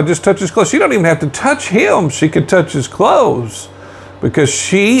 now if I just touch His clothes, she don't even have to touch Him. She could touch His clothes, because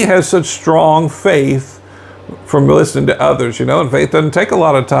she has such strong faith from listening to others, and faith doesn't take a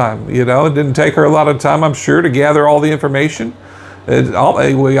lot of time. It didn't take her a lot of time, I'm sure, to gather all the information.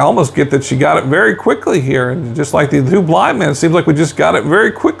 We almost get that she got it very quickly here. And just like the two blind men, it seems like we just got it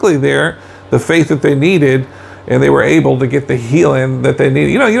very quickly there, the faith that they needed, and they were able to get the healing that they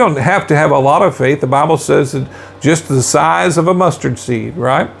needed. You don't have to have a lot of faith. The Bible says that just the size of a mustard seed,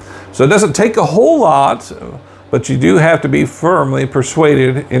 right? So it doesn't take a whole lot, but you do have to be firmly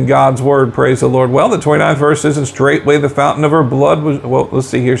persuaded in God's word. Praise the Lord. Well, the 29th verse says, and straightway the fountain of her blood was, well, let's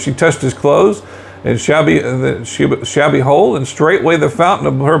see here. She touched His clothes, and she shall be whole. And straightway the fountain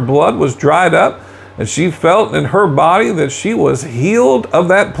of her blood was dried up, and she felt in her body that she was healed of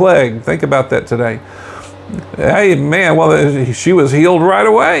that plague. Think about that today. Amen. Well, she was healed right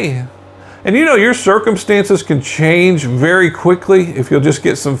away. And your circumstances can change very quickly if you'll just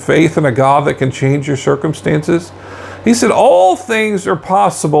get some faith in a God that can change your circumstances. He said, all things are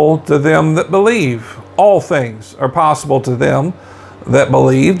possible to them that believe. All things are possible to them that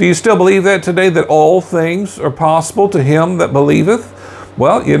believe. Do you still believe that today, that all things are possible to him that believeth?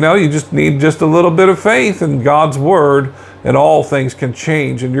 Well, you just need just a little bit of faith in God's word, and all things can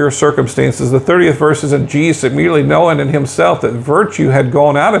change in your circumstances. The 30th verse is, and Jesus, immediately knowing in Himself that virtue had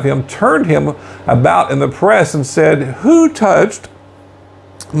gone out of Him, turned Him about in the press and said, who touched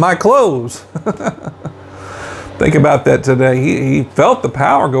my clothes? Think about that today. He felt the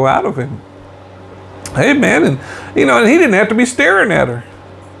power go out of Him. Amen. And, and He didn't have to be staring at her.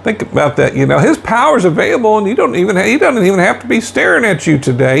 Think about that. His power is available, and He doesn't even have to be staring at you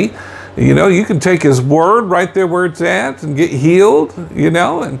today. You can take His word right there where it's at and get healed,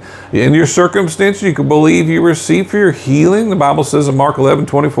 and in your circumstance, you can believe you receive for your healing. The Bible says in Mark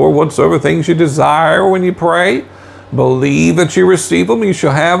 11:24, whatsoever things you desire when you pray, believe that you receive them, you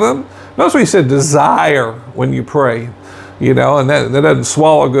shall have them. Notice what He said, desire when you pray, and that doesn't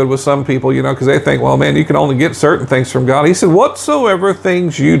swallow good with some people, because they think, well, man, you can only get certain things from God. He said, whatsoever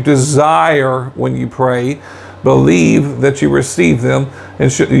things you desire when you pray, believe that you receive them,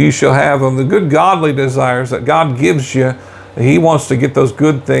 and you shall have them. The good godly desires that God gives you, He wants to get those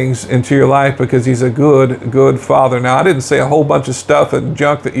good things into your life, because He's a good Father. Now, I didn't say a whole bunch of stuff and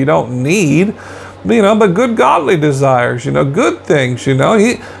junk that you don't need, but good godly desires, good things,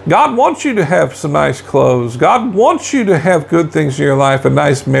 God wants you to have some nice clothes. God wants you to have good things in your life, a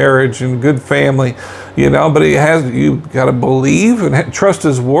nice marriage and good family, but you've got to believe and trust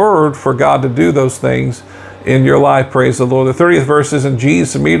His word for God to do those things in your life. Praise the Lord. The 30th verse is, and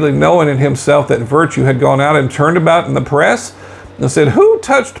Jesus, immediately knowing in Himself that virtue had gone out and turned about in the press and said, Who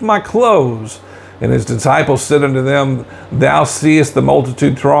touched my clothes? And his disciples said unto them, Thou seest the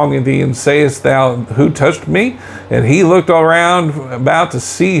multitude thronging thee, and sayest thou, Who touched me? And he looked around about to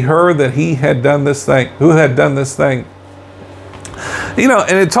see her that he had done this thing. Who had done this thing?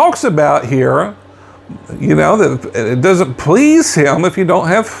 And it talks about here, that it doesn't please him if you don't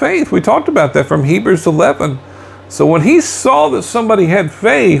have faith. We talked about that from Hebrews 11. So when he saw that somebody had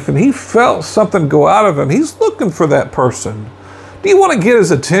faith and he felt something go out of him, he's looking for that person. Do you want to get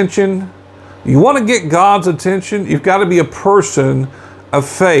his attention? You want to get God's attention? You've got to be a person of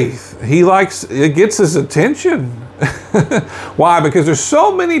faith. It gets his attention. Why? Because there's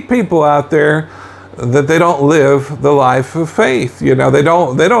so many people out there that they don't live the life of faith.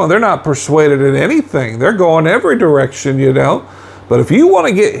 They're not persuaded in anything. They're going every direction, But if you want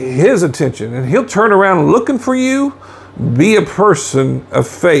to get his attention and he'll turn around looking for you, be a person of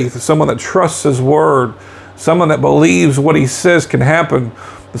faith, someone that trusts his word, someone that believes what he says can happen,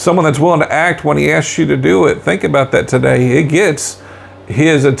 someone that's willing to act when he asks you to do it. Think about that today. It gets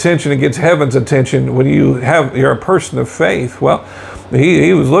his attention, it gets heaven's attention when you're a person of faith. Well,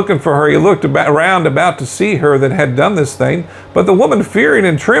 he was looking for her. He looked around about to see her that had done this thing. But the woman, fearing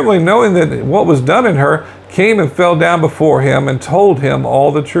and trembling, knowing that what was done in her, came and fell down before him and told him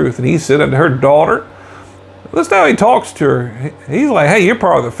all the truth. And he said unto her, Daughter, listen how he talks to her. He's like, Hey, you're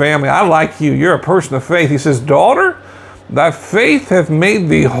part of the family. I like you. You're a person of faith. He says, Daughter, thy faith hath made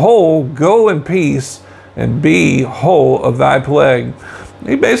thee whole. Go in peace and be whole of thy plague.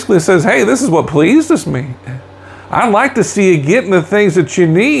 He basically says, Hey, this is what pleases me. I like to see you getting the things that you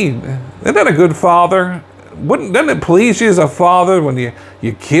need. Isn't that a good father? Doesn't it please you as a father when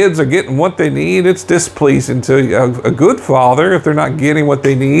your kids are getting what they need? It's displeasing to a good father if they're not getting what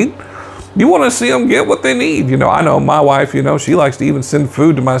they need. You want to see them get what they need. I know my wife, she likes to even send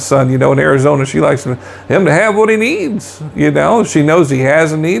food to my son, in Arizona. She likes him to have what he needs. She knows he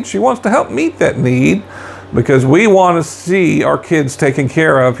has a need. She wants to help meet that need because we want to see our kids taken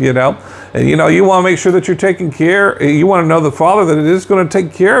care of, And, you want to make sure that you're taking care. You want to know the Father that it is going to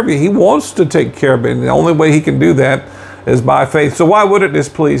take care of you. He wants to take care of you. And the only way he can do that is by faith. So why would it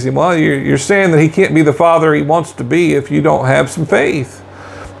displease him? Well, you're saying that he can't be the Father he wants to be if you don't have some faith.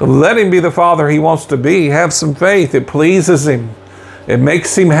 Let him be the Father he wants to be. Have some faith. It pleases him. It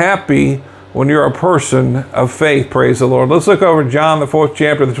makes him happy when you're a person of faith. Praise the Lord. Let's look over John, the 4th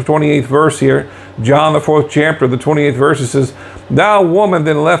chapter, the 28th verse here. John, the 4th chapter, the 28th verse, it says, Thou woman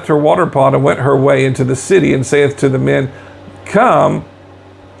then left her water pot and went her way into the city and saith to the men, Come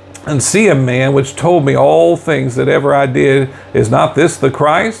and see a man which told me all things that ever I did. Is not this the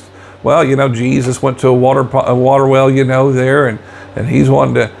Christ? Well, Jesus went to a water well, there, and he's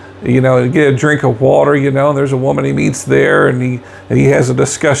wanting to, get a drink of water, and there's a woman he meets there, and he has a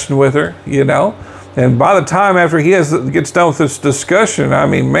discussion with her, And by the time after he gets done with this discussion,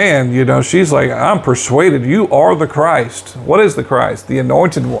 she's like, I'm persuaded you are the Christ. What is the Christ? The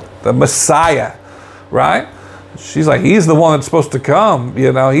anointed one, the Messiah, right? She's like, he's the one that's supposed to come,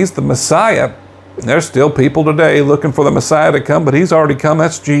 he's the Messiah. There's still people today looking for the Messiah to come, but he's already come.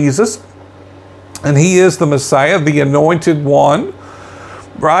 That's Jesus. And he is the Messiah, the anointed one,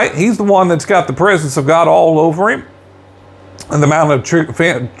 right? He's the one that's got the presence of God all over him. And the Mount of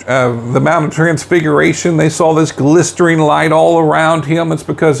Transfiguration, they saw this glistering light all around him. It's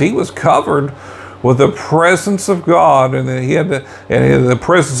because he was covered with the presence of God, and the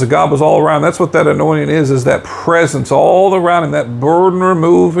presence of God was all around. That's what that anointing is that presence all around him, that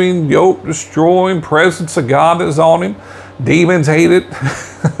burden-removing, yoke-destroying presence of God that is on him. Demons hate it.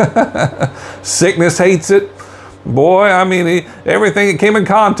 Sickness hates it. Boy, everything it came in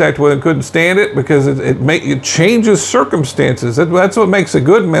contact with him couldn't stand it because it changes circumstances. That's what makes a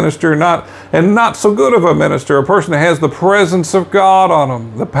good minister, not so good of a minister. A person that has the presence of God on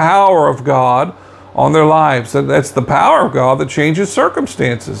them, the power of God on their lives. That's the power of God that changes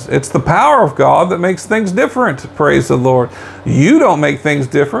circumstances. It's the power of God that makes things different. Praise the Lord. You don't make things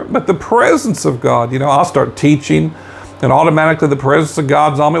different, but the presence of God. I'll start teaching, and automatically the presence of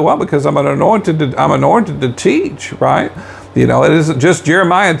God's on me. Well, because I'm anointed to teach, right? It isn't just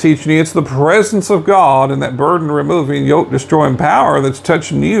Jeremiah teaching you. It's the presence of God and that burden-removing, yoke-destroying power that's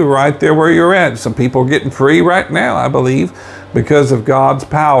touching you right there where you're at. Some people are getting free right now, I believe, because of God's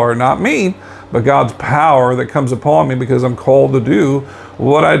power. Not me, but God's power that comes upon me because I'm called to do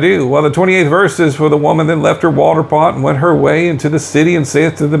what I do. Well, the 28th verse says, For the woman then left her water pot and went her way into the city and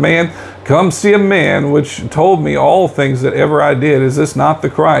saith to the man, Come see a man which told me all things that ever I did. Is this not the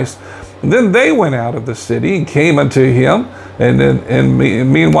Christ? And then they went out of the city and came unto him. And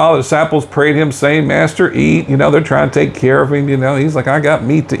meanwhile, the disciples prayed him, saying, Master, eat. They're trying to take care of him. He's like, I got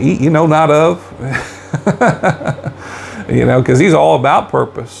meat to eat, not of. because he's all about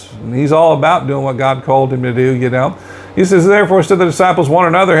purpose. And he's all about doing what God called him to do, He says, therefore said the disciples one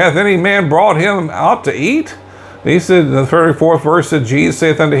another, hath any man brought him out to eat? He said, in the 34th verse, said, Jesus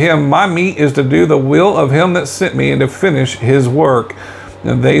saith unto him, my meat is to do the will of him that sent me, and to finish his work.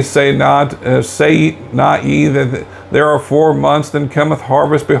 And they say not ye that there are 4 months, then cometh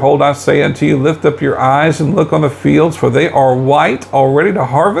harvest. Behold, I say unto you, lift up your eyes and look on the fields, for they are white already to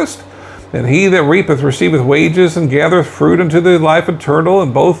harvest. And he that reapeth receiveth wages, and gathereth fruit unto the life eternal,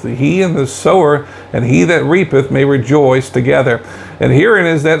 and both he and the sower and he that reapeth may rejoice together. And herein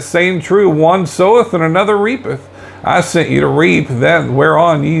is that saying true, one soweth and another reapeth. I sent you to reap that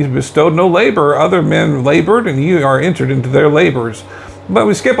whereon ye bestowed no labor. Other men labored, and ye are entered into their labors. But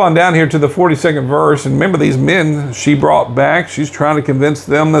we skip on down here to the 42nd verse, and remember these men she brought back. She's trying to convince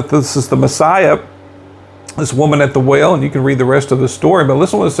them that this is the Messiah, this woman at the well, and you can read the rest of the story. But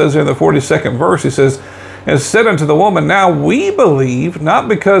listen to what it says here in the 42nd verse. He says, and said unto the woman, now we believe, not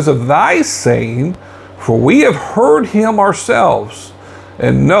because of thy saying, for we have heard him ourselves,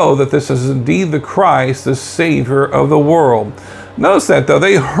 and know that this is indeed the Christ, the Savior of the world. Notice that, though.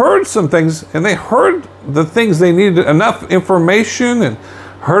 They heard some things, and they heard the things they needed, enough information, and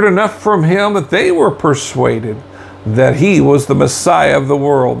heard enough from him that they were persuaded that he was the Messiah of the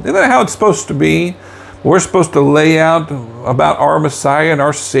world. Isn't that how it's supposed to be? We're supposed to lay out about our Messiah and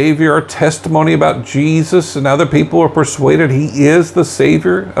our Savior, our testimony about Jesus, and other people are persuaded he is the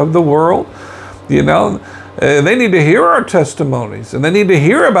Savior of the world. They need to hear our testimonies, and they need to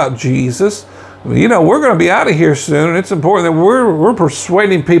hear about Jesus. We're going to be out of here soon, and it's important that we're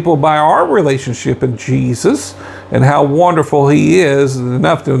persuading people by our relationship in Jesus and how wonderful he is,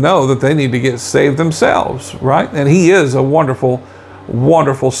 enough to know that they need to get saved themselves, right? And he is a wonderful,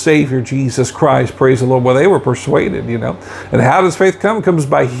 wonderful Savior, Jesus Christ. Praise the Lord. Well, they were persuaded, And how does faith come? It comes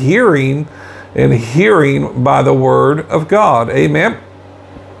by hearing, and hearing by the word of God. Amen.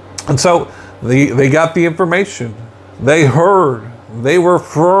 And so they got the information. They heard. They were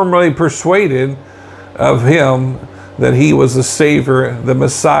firmly persuaded of him that he was the Savior, the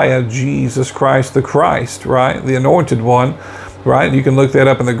Messiah, Jesus Christ, the Christ, right? The anointed one, right? You can look that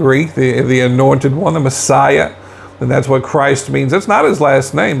up in the Greek, the anointed one, the Messiah. And that's what Christ means. That's not his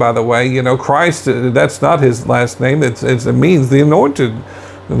last name, by the way. Christ, that's not his last name. It means the anointed.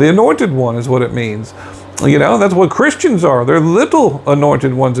 The anointed one is what it means. That's what Christians are. They're little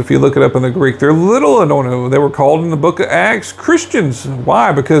anointed ones. If you look it up in the Greek, they're little anointed. They were called in the book of Acts Christians.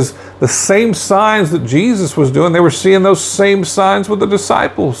 Why? Because the same signs that Jesus was doing, they were seeing those same signs with the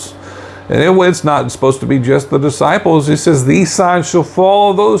disciples. And it's not supposed to be just the disciples. He says, these signs shall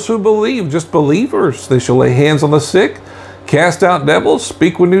follow those who believe, just believers. They shall lay hands on the sick, cast out devils,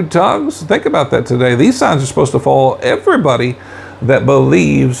 speak with new tongues. Think about that today. These signs are supposed to follow everybody that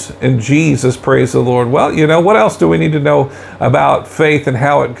believes in Jesus. Praise the Lord. Well, what else do we need to know about faith and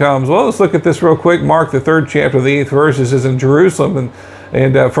how it comes? Well, let's look at this real quick. Mark, the 3rd chapter, the 8th verse, is in Jerusalem,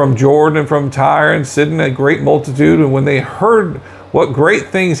 and from Jordan and from Tyre and Sidon, a great multitude. And when they heard what great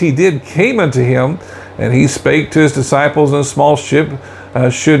things he did, came unto him, and he spake to his disciples in a small ship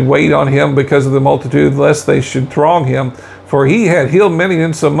should wait on him because of the multitude, lest they should throng him. For he had healed many,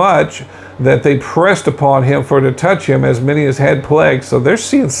 insomuch that they pressed upon him for to touch him, as many as had plagues. So they're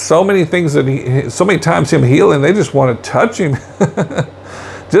seeing so many things so many times him healing, they just want to touch him.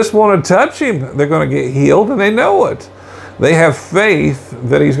 Just want to touch him. They're going to get healed, and they know it. They have faith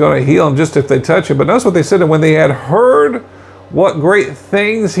that he's going to heal them just if they touch him. But notice what they said, and when they had heard what great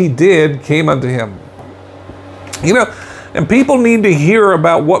things he did, came unto him. And people need to hear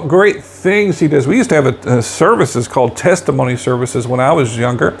about what great things he does. We used to have services called testimony services when I was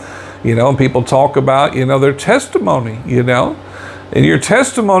younger, and people talk about, their testimony, And your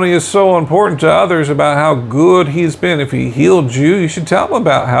testimony is so important to others about how good he's been. If he healed you, you should tell them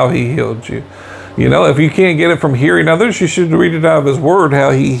about how he healed you. If you can't get it from hearing others, you should read it out of his word,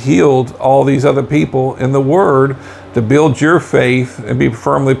 how he healed all these other people in the word to build your faith and be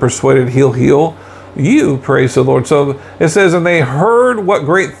firmly persuaded he'll heal you. Praise the Lord. So it says, and they heard what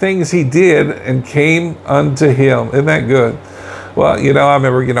great things he did and came unto him. Isn't that good? Well, I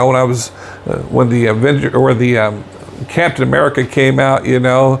remember, when I was, when the Avenger or the Captain America came out,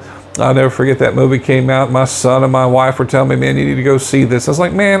 I'll never forget that movie came out. My son and my wife were telling me, man, you need to go see this. I was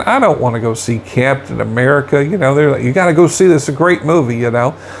like, man, I don't want to go see Captain America. They're like, you got to go see this. It's a great movie,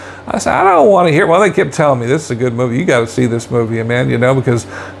 I said, I don't want to hear. Well, they kept telling me, this is a good movie. You got to see this movie, man, because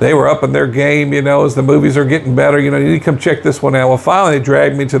they were up in their game, as the movies are getting better. You need to come check this one out. Well, finally, they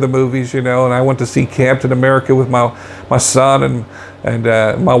dragged me to the movies, and I went to see Captain America with my son and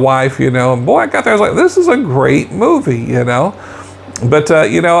my wife, and boy, I got there. I was like, this is a great movie, But,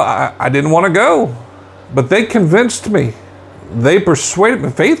 I didn't want to go. but they convinced me. They persuaded me.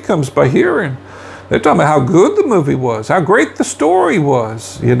 Faith comes by hearing. They're talking about how good the movie was, how great the story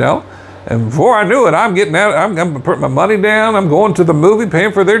was, you know. And before I knew it, I'm getting out. I'm putting my money down. I'm going to the movie,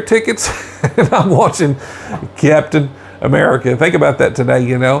 paying for their tickets, and I'm watching Captain America. Think about that today,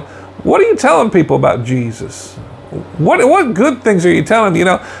 you know. What are you telling people about Jesus? What good things are you telling them? You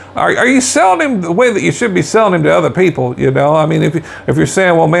know, are you selling him the way that you should be selling him to other people? You know, I mean, if you're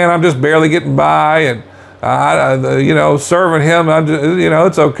saying, well, man, I'm just barely getting by, and you know, serving him, you know,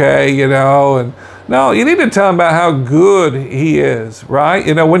 it's okay, you know, and no, you need to tell him about how good he is, right?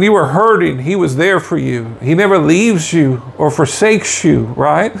 You know, when you were hurting, he was there for you. He never leaves you or forsakes you,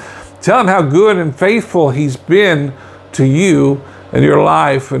 right? Tell him how good and faithful he's been to you in your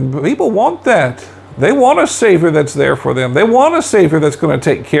life. And people want that. They want a Savior that's there for them. They want a Savior that's going to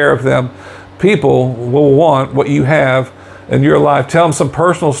take care of them. People will want what you have in your life. Tell them some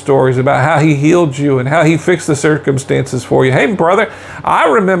personal stories about how he healed you and how he fixed the circumstances for you. Hey, brother, I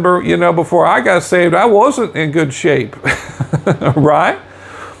remember, you know, before I got saved, I wasn't in good shape, right?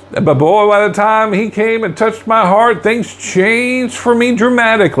 But boy, by the time he came and touched my heart, things changed for me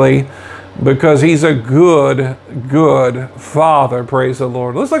dramatically, because he's a good, good Father. Praise the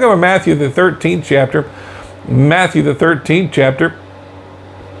Lord. Let's look at Matthew the 13th chapter. Matthew the 13th chapter.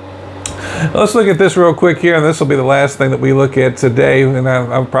 Let's look at this real quick here, and this will be the last thing that we look at today, and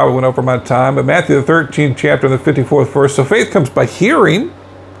I probably went over my time, but Matthew the 13th chapter, the 54th verse. So faith comes by hearing,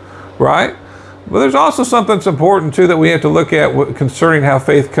 right? But there's also something that's important, too, that we have to look at concerning how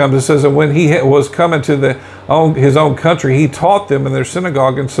faith comes. It says that when he was coming to his own country, he taught them in their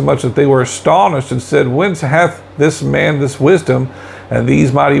synagogue, insomuch that they were astonished and said, whence hath this man this wisdom and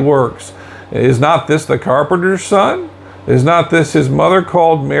these mighty works? Is not this the carpenter's son? Is not this his mother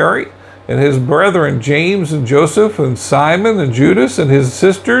called Mary? And his brethren James and Joseph and Simon and Judas and his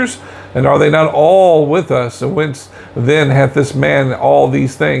sisters? And are they not all with us? And whence then hath this man all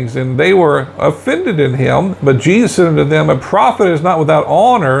these things? And they were offended in him. But Jesus said unto them, a prophet is not without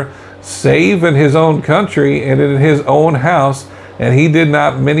honor, save in his own country and in his own house. And he did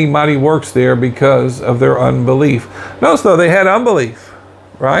not many mighty works there because of their unbelief. Notice though, they had unbelief,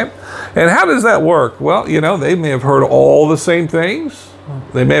 right? And how does that work? Well, you know, they may have heard all the same things.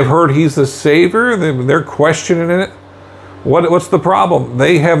 They may have heard he's the Savior. They're questioning it. What's the problem?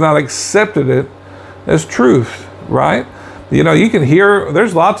 They have not accepted it as truth, right? You know, you can hear,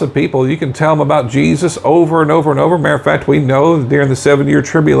 there's lots of people, you can tell them about Jesus over and over and over. Matter of fact, we know during the 7-year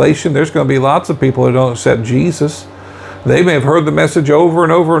tribulation, there's going to be lots of people who don't accept Jesus. They may have heard the message over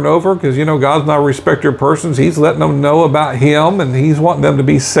and over and over, because, you know, God's not a respecter of persons. He's letting them know about him, and he's wanting them to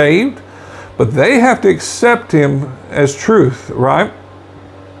be saved. But they have to accept him as truth, right?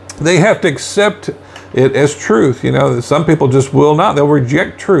 They have to accept it as truth. You know, some people just will not. They'll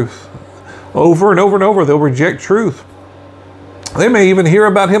reject truth. Over and over and over, they'll reject truth. They may even hear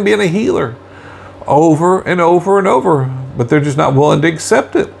about him being a healer over and over and over, but they're just not willing to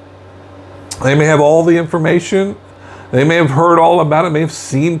accept it. They may have all the information. They may have heard all about it, may have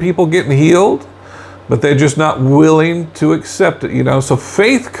seen people getting healed, but they're just not willing to accept it, you know. So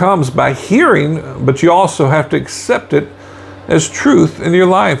faith comes by hearing, but you also have to accept it as truth in your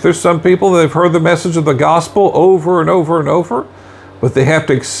life. There's some people that have heard the message of the gospel over and over and over, but they have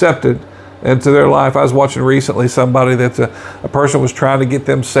to accept it into their life. I was watching recently somebody that a person was trying to get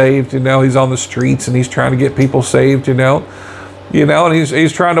them saved. You know, he's on the streets and he's trying to get people saved, you know, and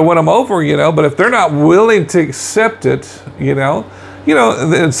he's trying to win them over, you know, but if they're not willing to accept it, you know,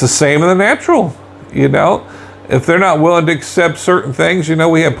 it's the same in the natural, you know. If they're not willing to accept certain things, you know,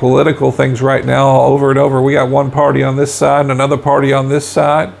 we have political things right now over and over. We got one party on this side and another party on this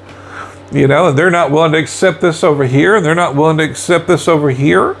side, you know, and they're not willing to accept this over here, and they're not willing to accept this over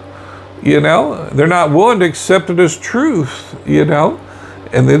here, you know. They're not willing to accept it as truth, you know,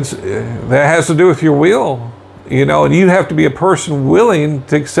 and that has to do with your will, you know, and you have to be a person willing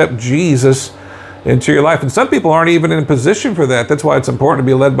to accept Jesus into your life. And some people aren't even in a position for that. That's why it's important to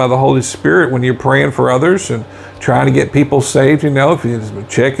be led by the Holy Spirit when you're praying for others and trying to get people saved. You know, if you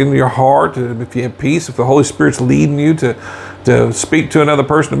check in your heart, if you have peace, if the Holy Spirit's leading you to speak to another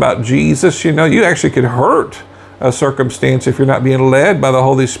person about Jesus, you know, you actually could hurt a circumstance if you're not being led by the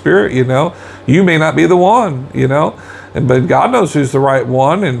Holy Spirit. You know, you may not be the one, you know, but God knows who's the right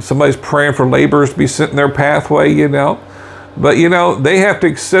one, and somebody's praying for laborers to be sent in their pathway, you know. But, you know, they have to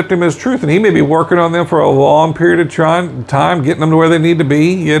accept him as truth. And he may be working on them for a long period of time, getting them to where they need to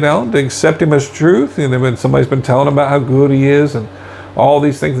be, you know, to accept him as truth. And then when somebody's been telling them about how good he is and all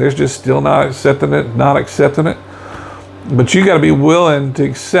these things, they're just still not accepting it. But you got to be willing to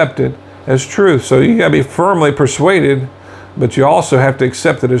accept it as truth. So you got to be firmly persuaded but you also have to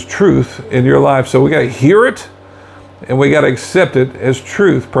accept it as truth in your life. So we got to hear it, and we got to accept it as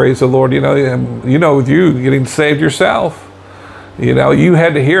truth. Praise the Lord. With you getting saved yourself, you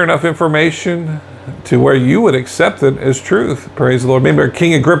had to hear enough information to where you would accept it as truth. Praise the Lord. Remember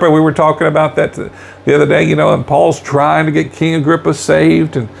King Agrippa, we were talking about that the other day, and Paul's trying to get King Agrippa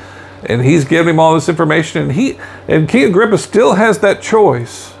saved, and he's giving him all this information, and King Agrippa still has that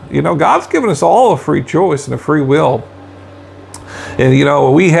choice. God's given us all a free choice and a free will.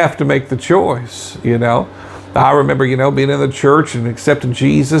 And, we have to make the choice, I remember, being in the church and accepting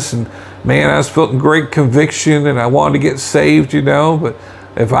Jesus, and man, I was feeling great conviction and I wanted to get saved, but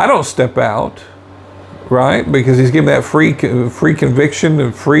if I don't step out, right, because he's given that free conviction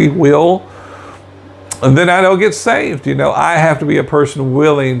and free will, and then I don't get saved. I have to be a person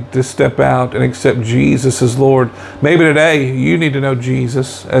willing to step out and accept Jesus as Lord. Maybe today you need to know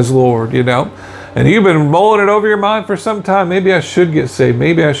Jesus as Lord, and you've been mulling it over your mind for some time. Maybe I should get saved.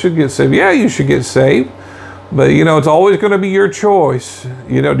 Maybe I should get saved. Yeah, you should get saved. But, it's always going to be your choice.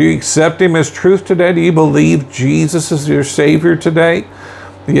 Do you accept him as truth today? Do you believe Jesus is your Savior today?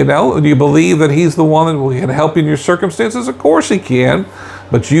 Do you believe that he's the one that can help you in your circumstances? Of course he can,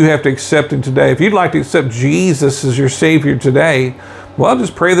 but you have to accept him today. If you'd like to accept Jesus as your Savior today, well,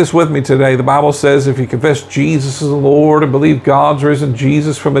 just pray this with me today. The Bible says if you confess Jesus as the Lord and believe God's risen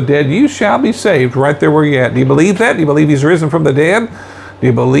Jesus from the dead, you shall be saved right there where you're at. Do you believe that? Do you believe he's risen from the dead? Do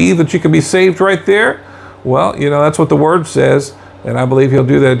you believe that you can be saved right there? Well, that's what the Word says, and I believe he'll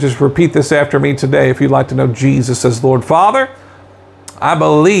do that. Just repeat this after me today if you'd like to know Jesus as Lord. Father, I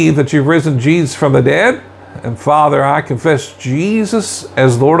believe that you've risen Jesus from the dead, and Father, I confess Jesus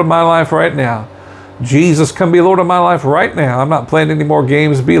as Lord of my life right now. Jesus, come be Lord of my life right now. I'm not playing any more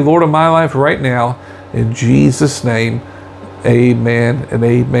games. Be Lord of my life right now. In Jesus' name, amen and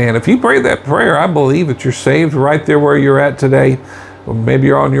amen. If you pray that prayer, I believe that you're saved right there where you're at today. Maybe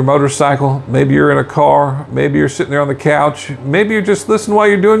you're on your motorcycle, maybe you're in a car, maybe you're sitting there on the couch, maybe you're just listening while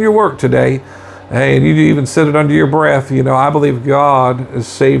you're doing your work today. Hey, and you even said it under your breath. I believe God has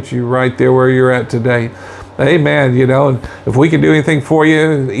saved you right there where you're at today. Amen. And if we can do anything for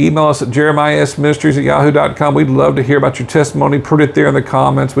you, email us at jeremiahsministries@yahoo.com. We'd love to hear about your testimony. Put it there in the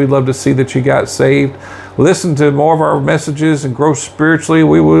comments. We'd love to see that you got saved. Listen to more of our messages and grow spiritually.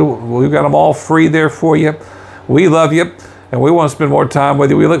 We've got them all free there for you. We love you, and we want to spend more time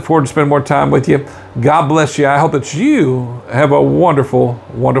with you. We look forward to spending more time with you. God bless you. I hope that you have a wonderful,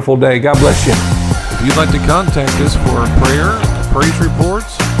 wonderful day. God bless you. If you'd like to contact us for prayer, praise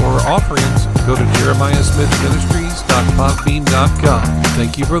reports, or offerings, go to jeremiahsmithministries.podbean.com.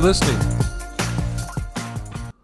 Thank you for listening.